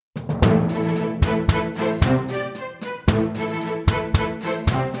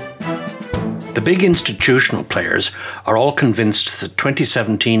The big institutional players are all convinced that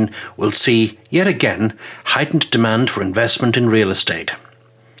 2017 will see, yet again, heightened demand for investment in real estate.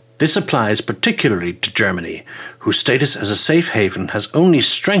 This applies particularly to Germany, whose status as a safe haven has only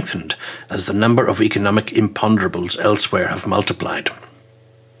strengthened as the number of economic imponderables elsewhere have multiplied.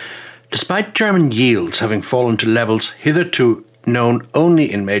 Despite German yields having fallen to levels hitherto known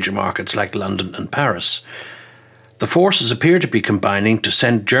only in major markets like London and Paris, the forces appear to be combining to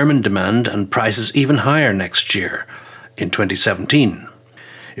send German demand and prices even higher next year, in 2017.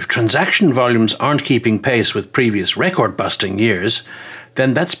 If transaction volumes aren't keeping pace with previous record-busting years,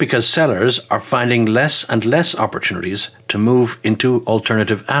 then that's because sellers are finding less and less opportunities to move into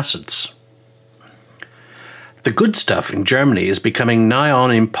alternative assets. The good stuff in Germany is becoming nigh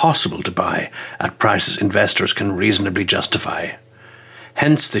on impossible to buy at prices investors can reasonably justify.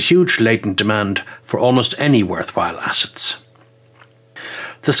 Hence the huge latent demand for almost any worthwhile assets.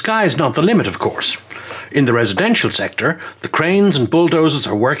 The sky is not the limit, of course. In the residential sector, the cranes and bulldozers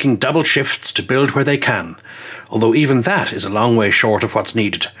are working double shifts to build where they can, although even that is a long way short of what's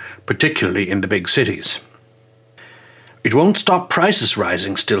needed, particularly in the big cities. It won't stop prices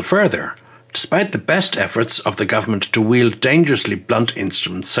rising still further, despite the best efforts of the government to wield dangerously blunt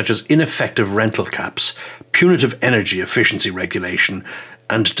instruments such as ineffective rental caps, punitive energy efficiency regulation,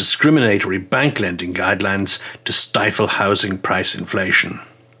 and discriminatory bank lending guidelines to stifle housing price inflation.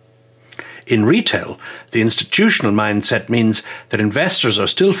 In retail, the institutional mindset means that investors are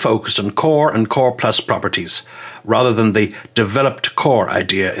still focused on core and core plus properties, rather than the developed core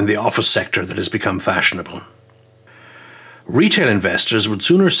idea in the office sector that has become fashionable. Retail investors would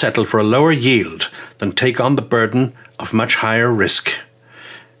sooner settle for a lower yield than take on the burden of much higher risk.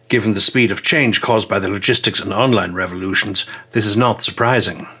 Given the speed of change caused by the logistics and online revolutions, this is not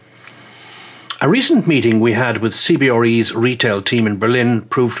surprising. A recent meeting we had with CBRE's retail team in Berlin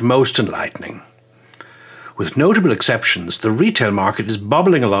proved most enlightening. With notable exceptions, the retail market is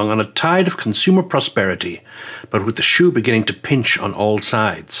bobbling along on a tide of consumer prosperity, but with the shoe beginning to pinch on all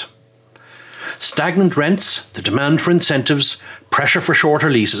sides. Stagnant rents, the demand for incentives, pressure for shorter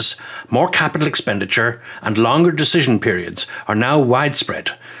leases, more capital expenditure, and longer decision periods are now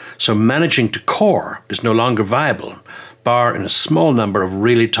widespread, so managing to core is no longer viable, bar in a small number of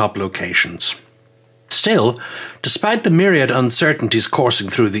really top locations. Still, despite the myriad uncertainties coursing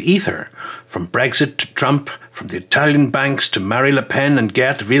through the ether, from Brexit to Trump, from the Italian banks to Marine Le Pen and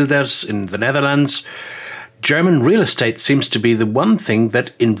Geert Wilders in the Netherlands, German real estate seems to be the one thing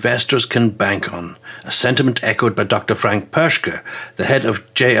that investors can bank on, a sentiment echoed by Dr. Frank Perschke, the head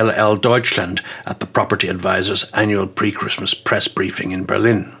of JLL Deutschland at the Property Advisor's annual pre-Christmas press briefing in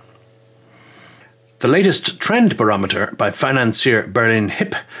Berlin. The latest trend barometer by financier Berlin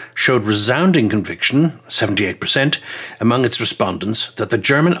Hyp showed resounding conviction, 78%, among its respondents that the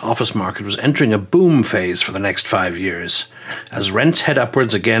German office market was entering a boom phase for the next 5 years, as rents head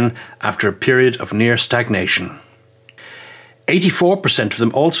upwards again after a period of near stagnation. 84% of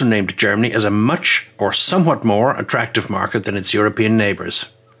them also named Germany as a much or somewhat more attractive market than its European neighbours.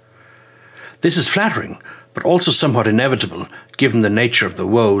 This is flattering, but also somewhat inevitable, given the nature of the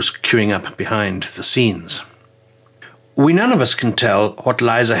woes queuing up behind the scenes. We none of us can tell what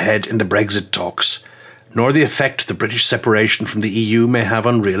lies ahead in the Brexit talks, nor the effect the British separation from the EU may have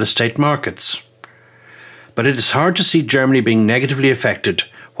on real estate markets. But it is hard to see Germany being negatively affected,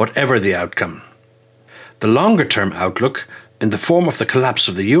 whatever the outcome. The longer-term outlook, in the form of the collapse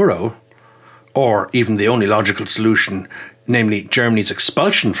of the euro, or even the only logical solution, namely Germany's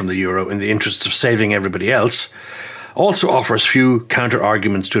expulsion from the euro in the interests of saving everybody else, also offers few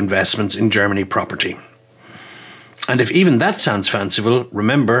counter-arguments to investments in Germany property. And if even that sounds fanciful,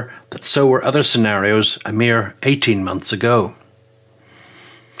 remember that so were other scenarios a mere 18 months ago.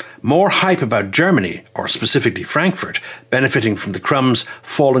 More hype about Germany, or specifically Frankfurt, benefiting from the crumbs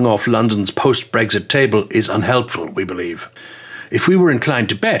falling off London's post-Brexit table is unhelpful, we believe. If we were inclined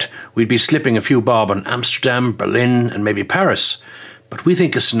to bet, we'd be slipping a few bob on Amsterdam, Berlin, and maybe Paris. But we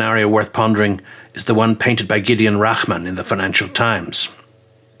think a scenario worth pondering is the one painted by Gideon Rachman in the Financial Times.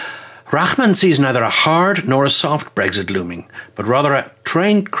 Rachman sees neither a hard nor a soft Brexit looming, but rather a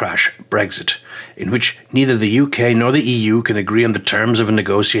train crash Brexit, in which neither the UK nor the EU can agree on the terms of a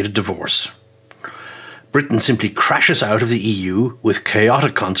negotiated divorce. Britain simply crashes out of the EU with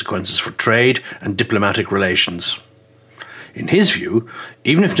chaotic consequences for trade and diplomatic relations. In his view,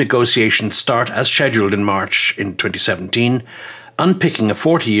 even if negotiations start as scheduled in March in 2017, unpicking a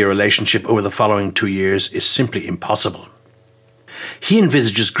 40-year relationship over the following 2 years is simply impossible. He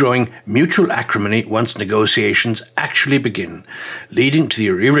envisages growing mutual acrimony once negotiations actually begin, leading to the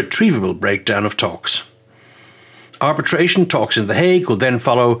irretrievable breakdown of talks. Arbitration talks in The Hague will then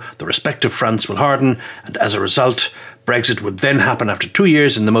follow, the respective fronts will harden, and as a result, Brexit would then happen after 2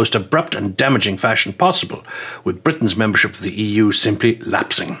 years in the most abrupt and damaging fashion possible, with Britain's membership of the EU simply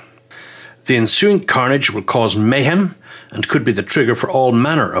lapsing. The ensuing carnage will cause mayhem and could be the trigger for all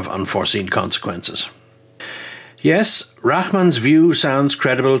manner of unforeseen consequences. Yes, Rahman's view sounds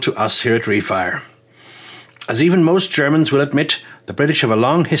credible to us here at Refire. As even most Germans will admit, the British have a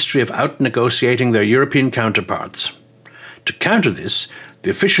long history of out-negotiating their European counterparts. To counter this, the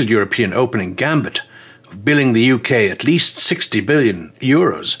official European opening gambit of billing the UK at least €60 billion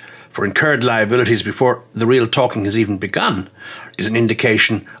for incurred liabilities before the real talking has even begun is an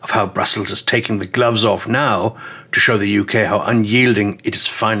indication of how Brussels is taking the gloves off now to show the UK how unyielding it is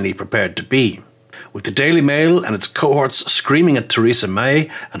finally prepared to be. With the Daily Mail and its cohorts screaming at Theresa May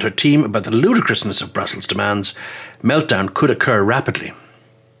and her team about the ludicrousness of Brussels' demands, meltdown could occur rapidly.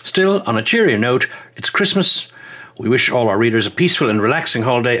 Still, on a cheerier note, it's Christmas. We wish all our readers a peaceful and relaxing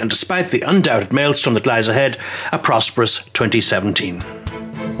holiday and, despite the undoubted maelstrom that lies ahead, a prosperous 2017.